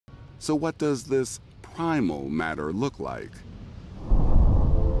So what does this primal matter look like?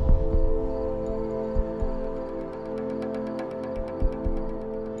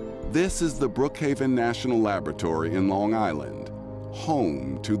 This is the Brookhaven National Laboratory in Long Island,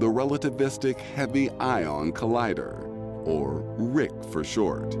 home to the Relativistic Heavy Ion Collider, or RHIC for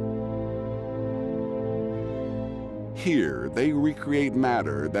short. Here, they recreate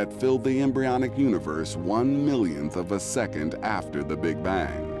matter that filled the embryonic universe 1/1,000,000th of a second after the Big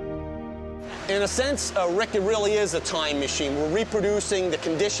Bang. In a sense, RHIC really is a time machine. We're reproducing the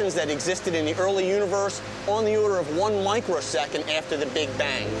conditions that existed in the early universe on the order of 1 microsecond after the Big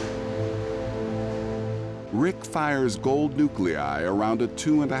Bang. RHIC fires gold nuclei around a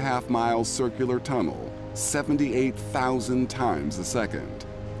 2.5-mile circular tunnel 78,000 times a second,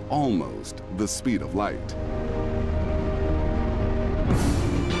 almost the speed of light.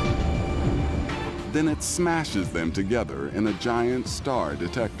 Then it smashes them together in a giant star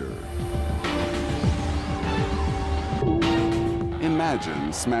detector.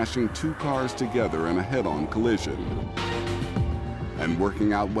 Imagine smashing 2 cars together in a head-on collision and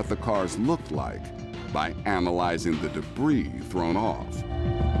working out what the cars looked like by analyzing the debris thrown off.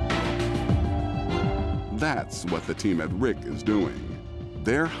 That's what the team at RHIC is doing.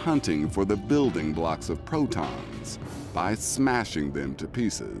 They're hunting for the building blocks of protons by smashing them to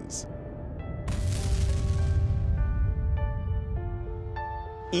pieces.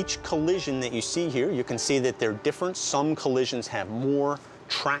 Each collision that you see here, you can see that they're different. Some collisions have more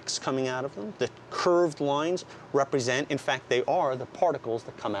tracks coming out of them. The curved lines represent, in fact, they are the particles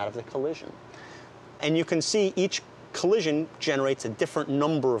that come out of the collision. And you can see each collision generates a different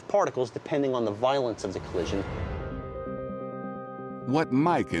number of particles depending on the violence of the collision. What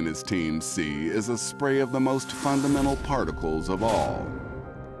Mike and his team see is a spray of the most fundamental particles of all,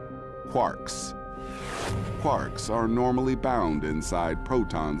 quarks. Quarks are normally bound inside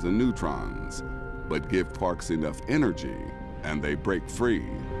protons and neutrons, but give quarks enough energy and they break free.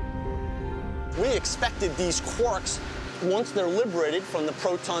 We expected these quarks, once they're liberated from the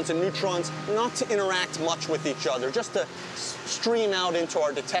protons and neutrons, not to interact much with each other, just to stream out into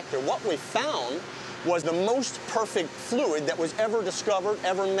our detector. What we found was the most perfect fluid that was ever discovered,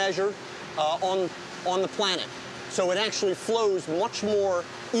 ever measured on the planet. So it actually flows much more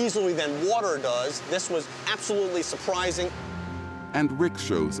easily than water does. This was absolutely surprising. And RHIC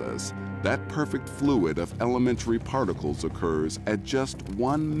shows us that perfect fluid of elementary particles occurs at just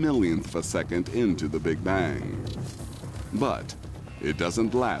 1/1,000,000th of a second into the Big Bang. But it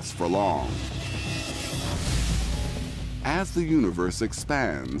doesn't last for long. As the universe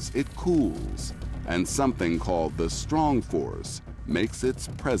expands, it cools, and something called the strong force makes its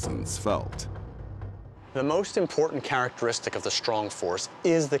presence felt. The most important characteristic of the strong force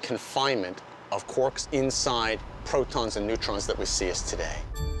is the confinement of quarks inside protons and neutrons that we see as today.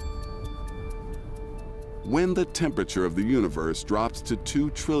 When the temperature of the universe drops to 2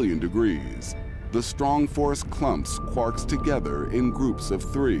 trillion degrees, the strong force clumps quarks together in groups of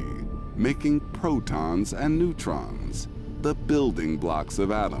 3, making protons and neutrons, the building blocks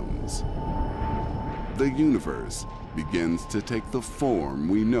of atoms. The universe begins to take the form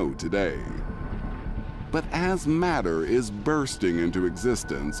we know today. But as matter is bursting into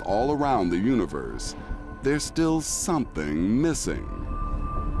existence all around the universe, there's still something missing.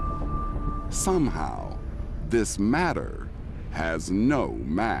 Somehow, this matter has no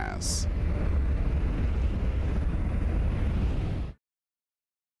mass.